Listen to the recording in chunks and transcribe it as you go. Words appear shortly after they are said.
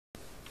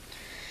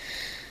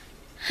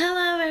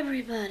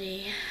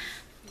everybody.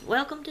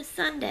 Welcome to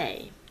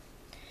Sunday.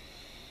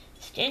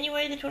 It's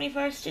January the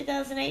 21st,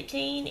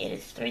 2018. It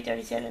is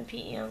 3:37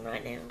 p.m.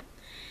 right now.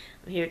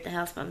 I'm here at the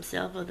house by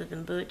myself other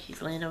than Butch.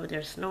 He's laying over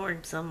there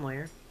snoring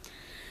somewhere.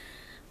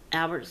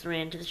 Albert's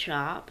ran to the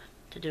shop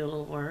to do a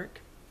little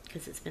work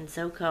because it's been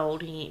so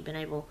cold. He ain't been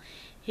able...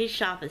 His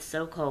shop is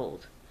so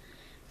cold.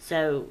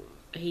 So,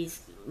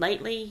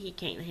 lately, he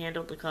can't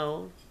handle the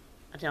cold.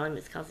 I tell him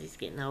it's because he's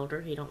getting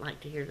older. He don't like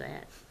to hear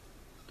that.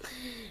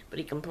 But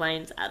he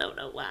complains, I don't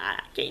know why,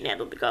 I can't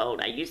handle the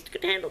cold. I used to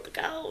handle the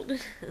cold.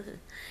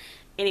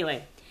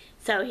 Anyway,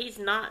 so he's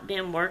not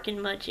been working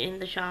much in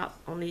the shop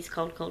on these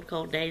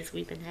cold days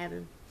we've been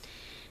having.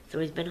 So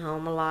he's been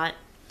home a lot.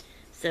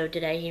 So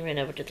today he ran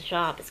over to the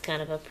shop. It's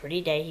kind of a pretty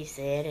day, he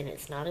said, and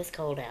it's not as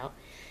cold out.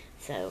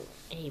 So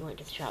he went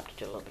to the shop to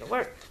do a little bit of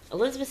work.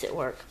 Elizabeth's at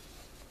work.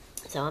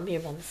 So I'm here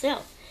by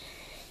myself.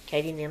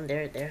 Katie and them,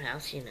 they're at their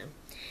house, you know.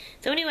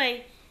 So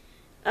anyway...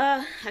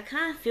 I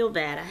kind of feel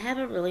bad. I have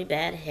a really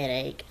bad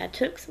headache. I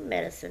took some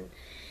medicine,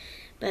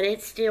 but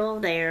it's still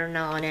there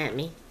gnawing at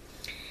me.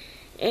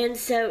 And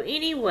so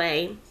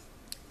anyway,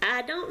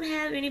 I don't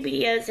have any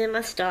videos in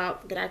my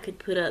stock that I could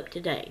put up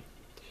today.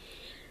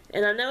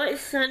 And I know it's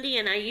Sunday,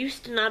 and I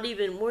used to not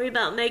even worry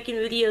about making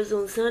videos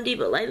on Sunday,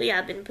 but lately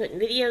I've been putting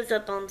videos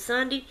up on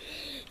Sunday.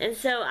 And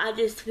so I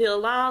just feel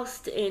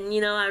lost, and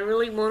you know, I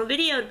really want a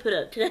video to put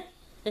up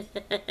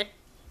today.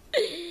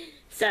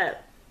 So...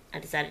 I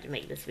decided to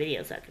make this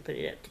video so I could put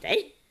it up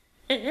today.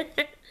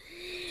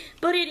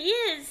 But it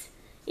is,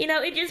 you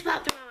know, it just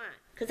popped in my mind.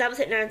 Because I was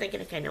sitting there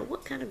thinking, okay, now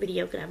what kind of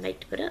video could I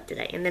make to put up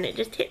today? And then it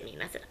just hit me.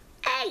 And I said,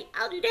 hey,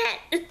 I'll do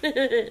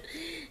that.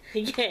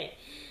 Okay.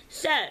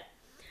 So,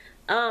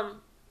 I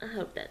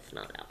hope that's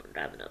not Albert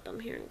driving up. I'm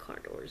hearing car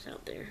doors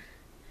out there.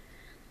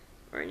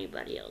 Or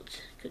anybody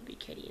else. Could be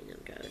Katie and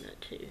them driving up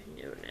too.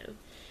 You never know.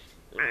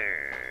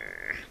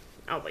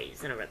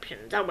 Always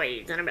interruptions.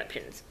 Always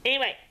interruptions.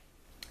 Anyway.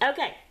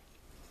 Okay.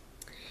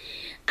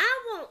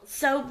 I want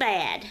so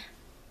bad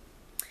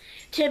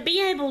to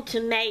be able to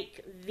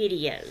make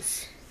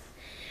videos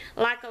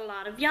like a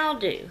lot of y'all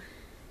do.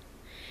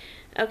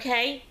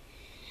 Okay?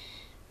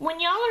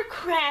 When y'all are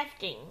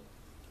crafting,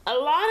 a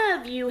lot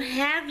of you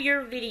have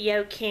your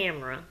video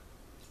camera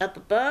up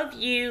above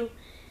you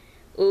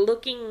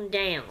looking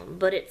down,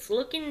 but it's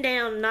looking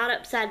down not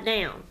upside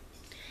down.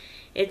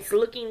 It's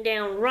looking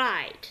down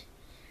right,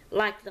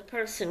 like the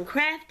person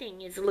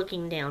crafting is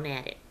looking down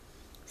at it.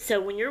 So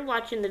when you're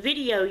watching the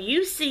video,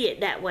 you see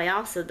it that way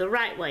also, the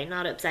right way,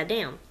 not upside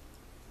down.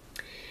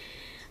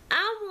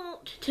 I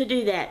want to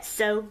do that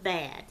so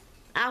bad.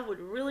 I would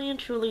really and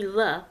truly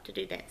love to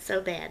do that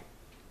so bad.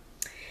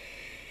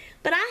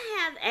 But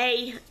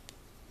I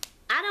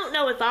don't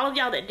know if all of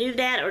y'all that do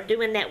that are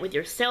doing that with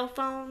your cell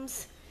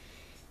phones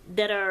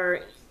that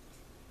are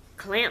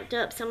clamped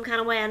up some kind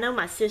of way. I know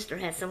my sister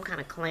has some kind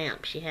of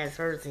clamp she has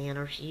hers in,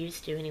 or she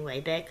used to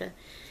anyway, Becca,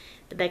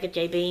 the Becca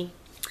JB.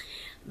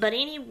 But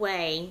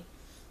anyway,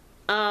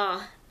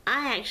 I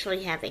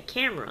actually have a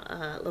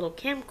camera, a little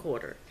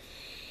camcorder,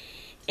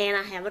 and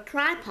I have a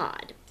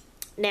tripod.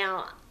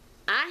 Now,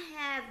 I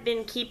have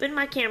been keeping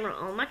my camera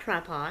on my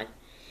tripod,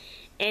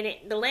 and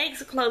the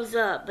legs close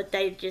up, but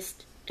they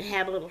just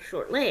have little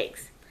short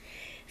legs.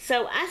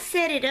 So I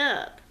set it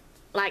up,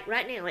 like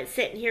right now, it's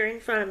sitting here in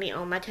front of me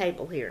on my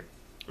table here.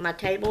 My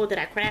table that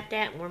I craft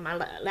at and where my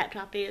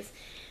laptop is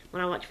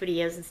when I watch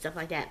videos and stuff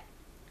like that.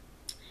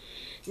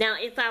 Now,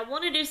 if I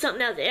want to do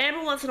something else,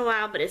 every once in a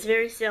while, but it's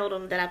very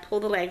seldom that I pull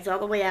the legs all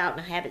the way out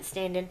and I have it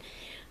standing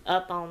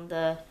up on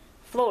the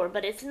floor.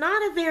 But it's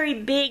not a very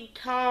big,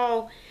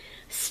 tall,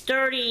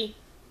 sturdy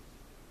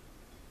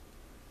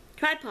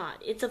tripod.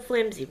 It's a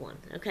flimsy one,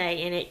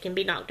 okay? And it can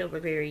be knocked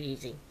over very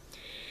easy.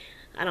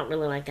 I don't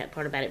really like that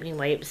part about it, but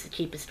anyway, it was the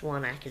cheapest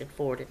one I could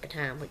afford at the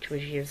time, which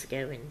was years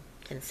ago in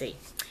Tennessee.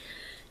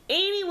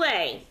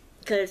 Anyway,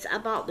 because I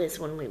bought this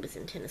when we was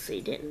in Tennessee,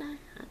 didn't I?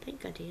 I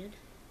think I did.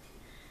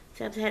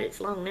 So I've had it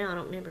so long now, I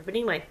don't remember. But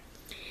anyway.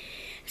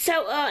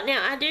 So,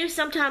 now I do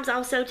sometimes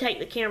also take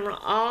the camera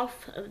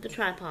off of the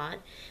tripod.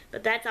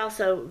 But that's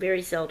also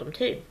very seldom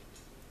too.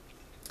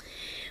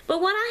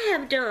 But what I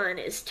have done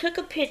is took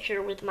a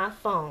picture with my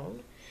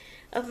phone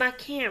of my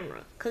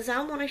camera. Because I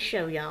want to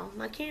show y'all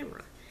my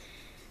camera.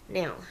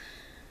 Now,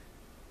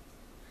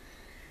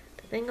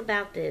 the thing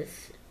about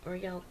this, are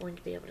y'all going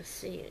to be able to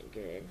see it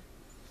good.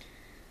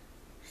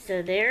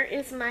 So there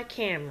is my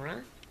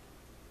camera.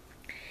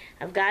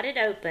 I've got it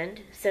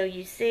opened, so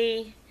you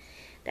see,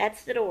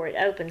 that's the door. It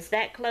opens.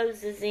 That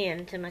closes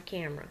in to my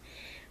camera.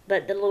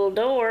 But the little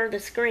door,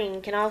 the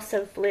screen, can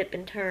also flip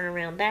and turn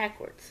around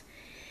backwards.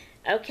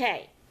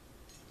 Okay.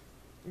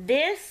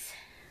 This,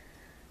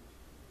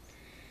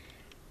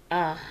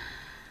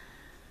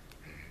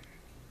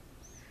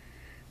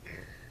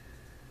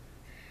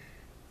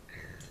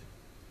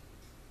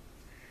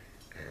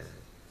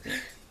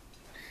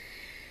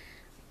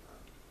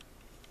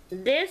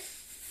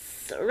 this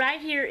right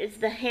here is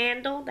the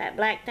handle, that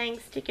black thing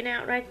sticking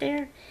out right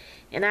there,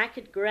 and I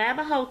could grab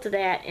a hold of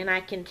that and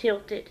I can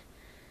tilt it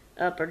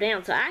up or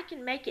down. So I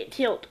can make it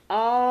tilt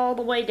all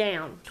the way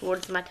down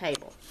towards my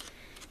table,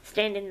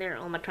 standing there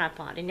on my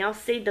tripod. And y'all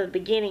see the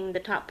beginning, the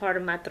top part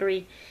of my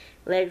 3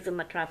 legs of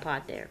my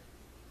tripod there.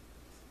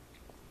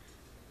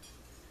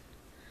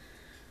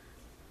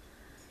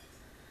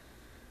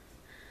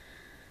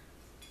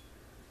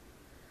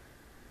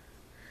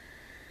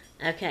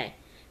 Okay,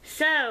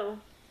 so,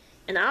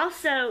 and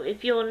also,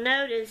 if you'll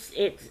notice,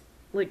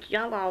 which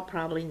y'all all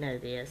probably know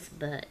this,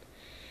 but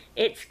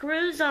it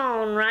screws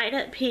on right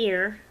up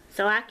here,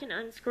 so I can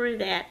unscrew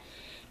that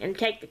and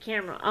take the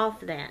camera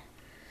off of that.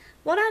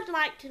 What I'd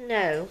like to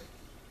know,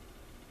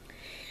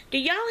 do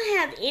y'all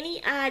have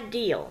any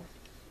idea,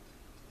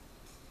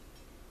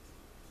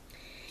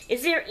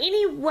 is there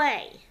any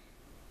way,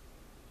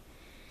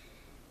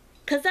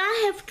 because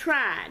I have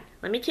tried,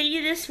 let me tell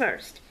you this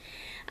first,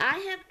 I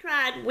have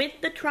tried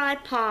with the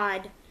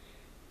tripod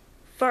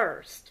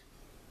first.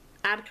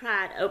 I've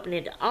tried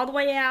opening it all the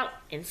way out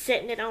and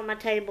setting it on my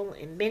table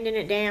and bending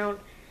it down.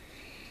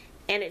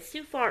 And it's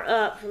too far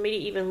up for me to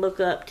even look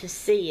up to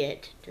see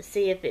it, to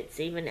see if it's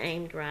even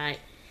aimed right.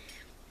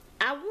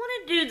 I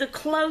want to do the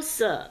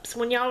close-ups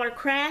when y'all are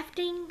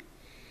crafting.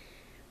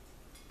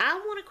 I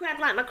want to craft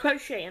like my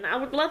crocheting. I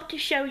would love to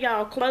show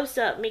y'all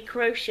close-up me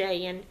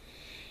crocheting,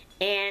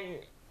 and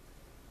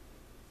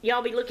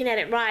y'all be looking at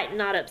it right and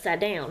not upside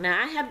down.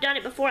 Now, I have done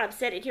it before. I've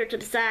set it here to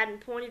the side and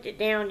pointed it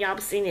down. Y'all have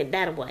seen it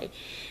that way.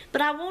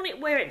 But I want it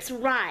where it's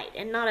right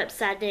and not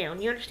upside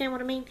down. You understand what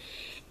I mean?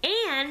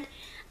 And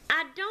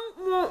I don't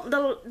want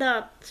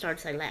the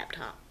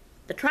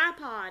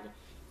tripod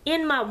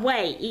in my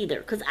way either.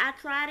 Because I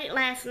tried it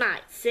last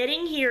night.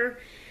 Sitting here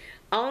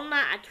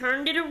I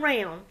turned it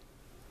around.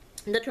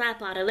 The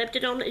tripod, I left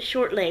it on its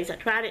short legs. I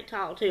tried it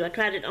tall too. I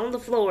tried it on the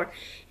floor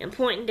and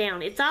pointing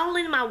down. It's all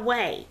in my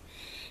way.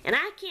 And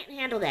I can't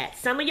handle that.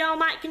 Some of y'all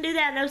might can do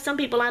that. I know some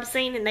people I've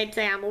seen and they'd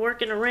say I'm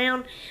working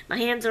around, my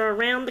hands are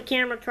around the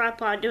camera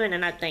tripod doing,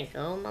 and I think,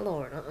 oh my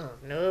Lord,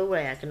 no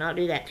way, I cannot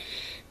do that.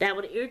 That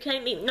would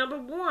irritate me. Number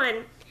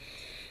one,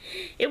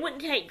 it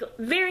wouldn't take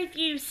very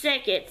few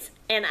seconds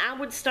and I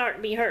would start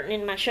to be hurting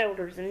in my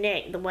shoulders and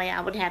neck the way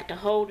I would have to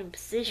hold and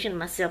position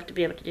myself to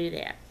be able to do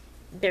that.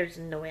 There's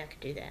no way I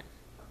could do that.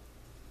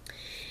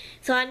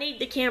 So I need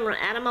the camera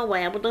out of my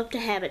way. I would love to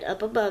have it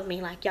up above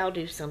me like y'all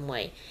do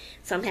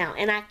somehow.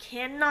 And I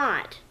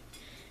cannot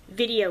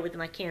video with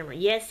my camera.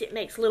 Yes, it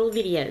makes little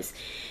videos,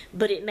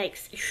 but it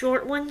makes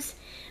short ones,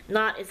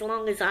 not as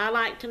long as I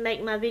like to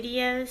make my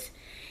videos.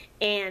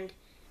 And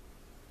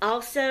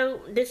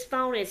also, this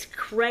phone is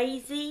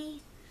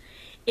crazy.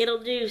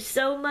 It'll do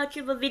so much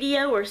of a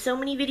video or so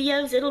many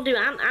videos.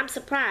 I'm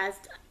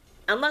surprised.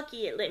 I'm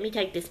lucky it let me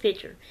take this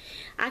picture.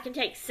 I can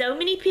take so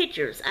many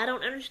pictures. I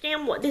don't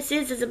understand what this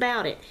is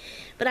about it.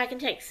 But I can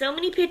take so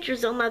many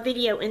pictures on my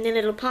video and then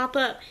it'll pop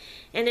up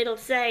and it'll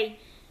say,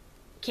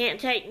 can't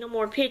take no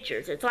more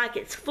pictures. It's like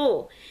it's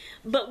full.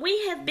 But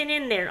we have been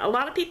in there. A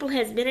lot of people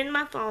has been in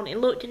my phone and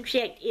looked and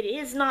checked. It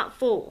is not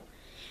full.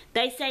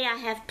 They say I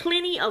have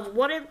plenty of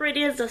whatever it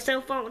is a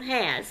cell phone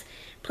has.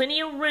 Plenty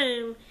of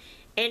room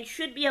and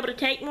should be able to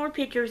take more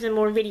pictures and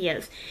more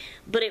videos.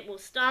 But it will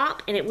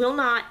stop and it will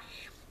not.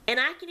 And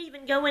I can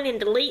even go in and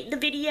delete the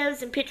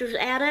videos and pictures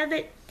out of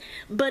it,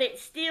 but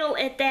it's still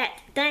at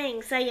that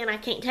thing saying I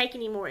can't take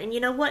anymore. And you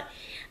know what?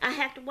 I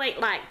have to wait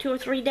like 2 or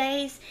 3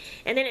 days,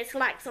 and then it's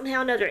like somehow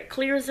or another it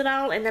clears it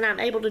all, and then I'm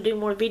able to do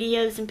more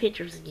videos and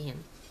pictures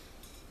again.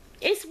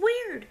 It's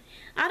weird.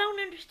 I don't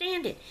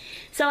understand it.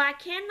 So I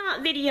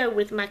cannot video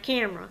with my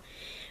camera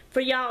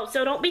for y'all.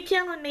 So don't be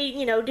telling me,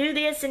 you know, do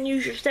this and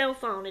use your cell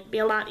phone. It'd be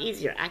a lot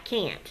easier. I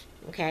can't,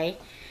 okay?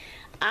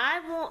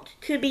 I want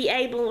to be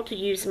able to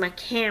use my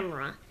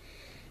camera,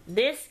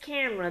 this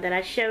camera that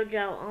I showed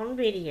y'all on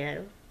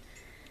video,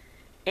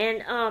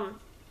 and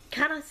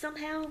kind of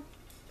somehow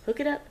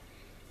hook it up,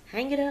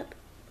 hang it up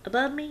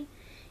above me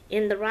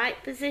in the right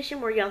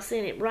position where y'all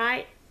seeing it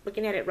right,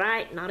 looking at it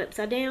right, not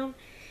upside down,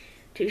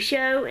 to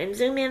show and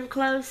zoom in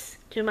close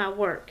to my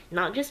work.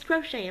 Not just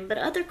crocheting, but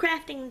other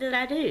crafting that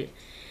I do.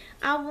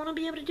 I want to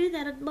be able to do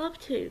that. I'd love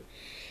to.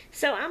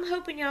 So I'm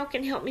hoping y'all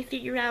can help me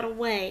figure out a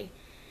way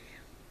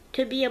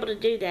to be able to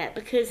do that,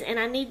 and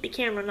I need the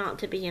camera not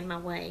to be in my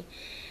way.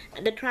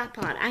 The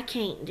tripod, I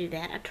can't do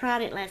that. I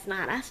tried it last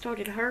night. I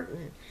started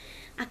hurting.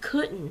 I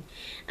couldn't.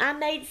 I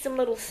made some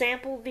little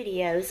sample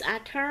videos. I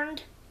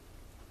turned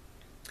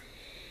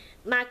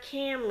my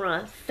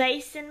camera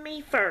facing me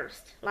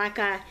first, like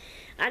I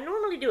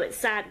normally do it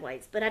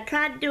sideways, but I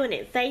tried doing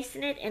it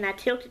facing it, and I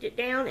tilted it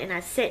down, and I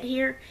sat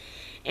here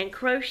and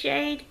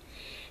crocheted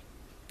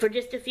for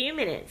just a few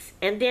minutes,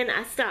 and then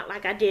I stopped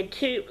like I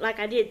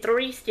did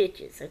 3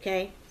 stitches,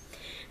 okay?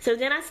 So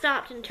then I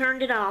stopped and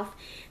turned it off.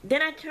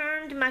 Then I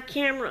turned my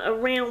camera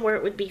around where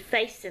it would be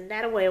facing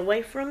that way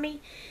away from me,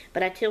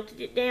 but I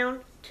tilted it down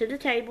to the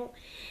table,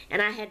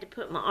 and I had to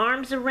put my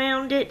arms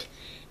around it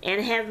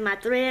and have my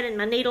thread and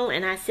my needle,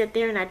 and I sat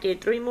there and I did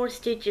 3 more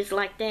stitches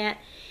like that,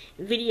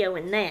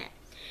 videoing that.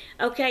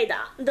 Okay,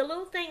 the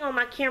little thing on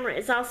my camera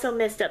is also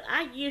messed up.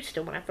 I used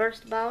to, when I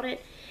first bought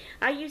it,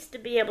 I used to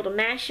be able to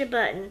mash a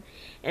button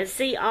and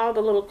see all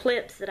the little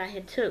clips that I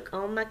had took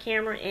on my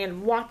camera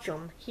and watch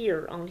them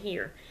here on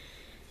here.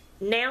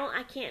 Now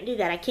I can't do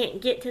that. I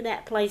can't get to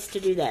that place to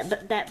do that.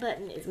 But that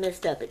button is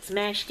messed up. It's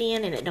mashed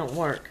in and it don't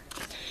work.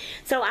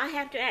 So I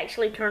have to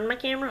actually turn my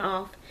camera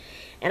off,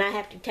 and I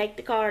have to take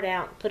the card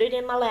out, put it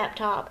in my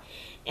laptop,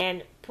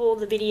 and pull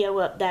the video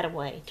up that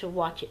way to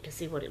watch it to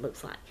see what it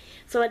looks like.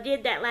 So I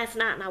did that last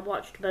night, and I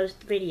watched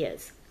both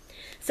videos.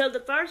 So the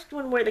first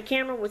one where the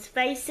camera was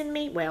facing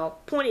me, well,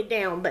 pointed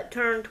down but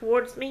turned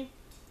towards me,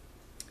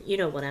 you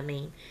know what I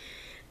mean.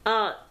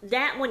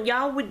 That one,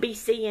 y'all would be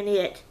seeing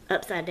it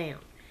upside down.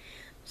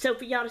 So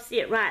for y'all to see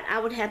it right, I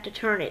would have to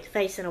turn it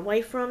facing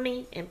away from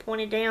me and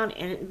point it down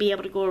and be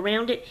able to go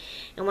around it.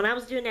 And when I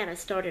was doing that, I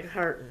started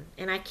hurting.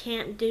 And I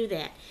can't do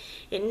that.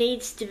 It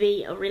needs to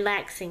be a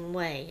relaxing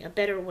way, a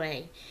better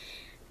way.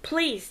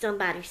 Please,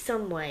 somebody,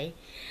 some way.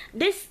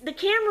 The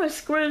camera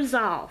screws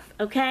off,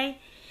 okay?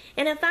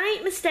 And if I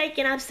ain't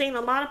mistaken, I've seen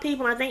a lot of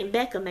people, I think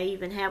Becca may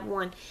even have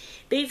one,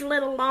 these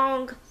little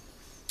long,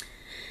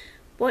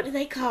 what do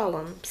they call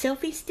them?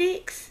 Selfie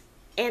sticks?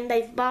 And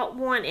they've bought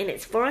one, and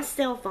it's for a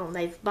cell phone.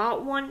 They've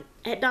bought one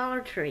at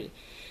Dollar Tree.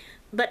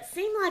 But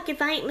seemed like,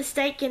 if I ain't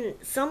mistaken,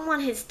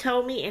 someone has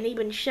told me and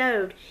even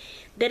showed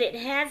that it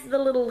has the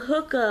little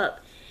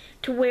hookup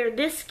to where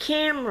this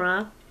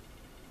camera,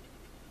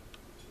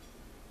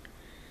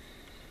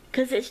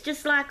 because it's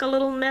just like a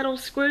little metal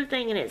screw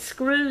thing, and it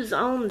screws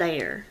on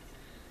there.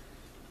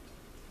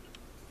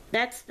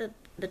 That's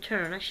the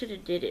turn. I should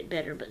have did it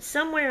better, but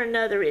somewhere or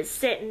another it's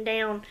sitting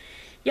down.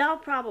 Y'all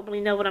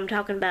probably know what I'm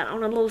talking about,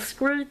 on a little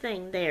screw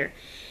thing there.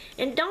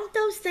 And don't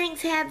those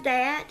things have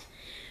that?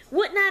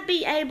 Wouldn't I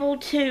be able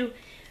to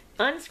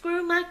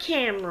unscrew my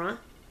camera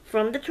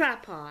from the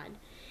tripod,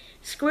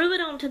 screw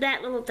it onto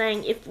that little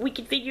thing, if we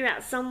could figure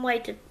out some way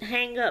to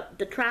hang up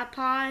the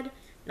tripod,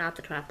 not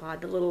the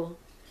tripod, the little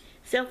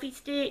selfie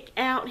stick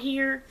out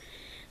here,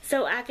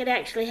 so I could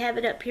actually have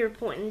it up here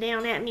pointing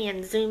down at me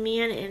and zoom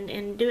in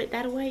and do it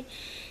that way?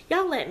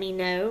 Y'all let me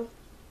know.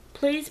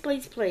 Please,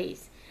 please,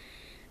 please.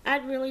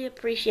 I'd really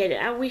appreciate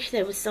it. I wish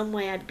there was some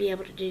way I'd be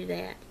able to do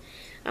that.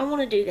 I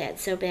want to do that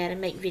so bad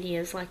and make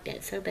videos like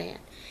that so bad.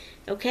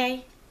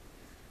 Okay?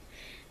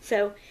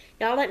 So,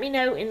 y'all let me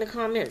know in the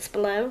comments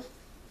below.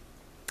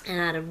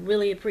 And I'd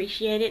really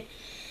appreciate it.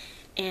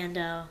 And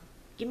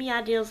give me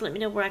ideas. Let me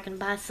know where I can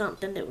buy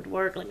something that would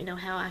work. Let me know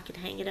how I could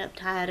hang it up,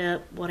 tie it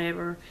up,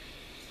 whatever.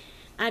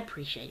 I'd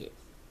appreciate it.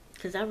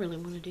 Because I really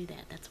want to do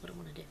that. That's what I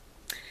want to do.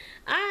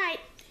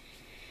 Alright.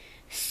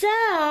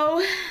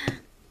 So,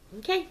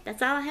 okay,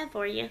 that's all I have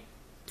for you.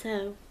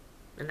 So,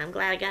 and I'm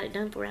glad I got it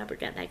done before Albert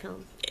got back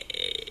home.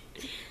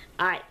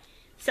 Alright,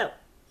 so,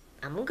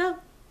 I'm gonna go.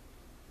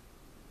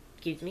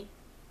 Excuse me.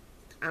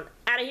 I'm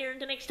out of here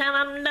until next time.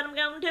 I'm done. I'm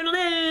going to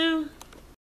toodaloo.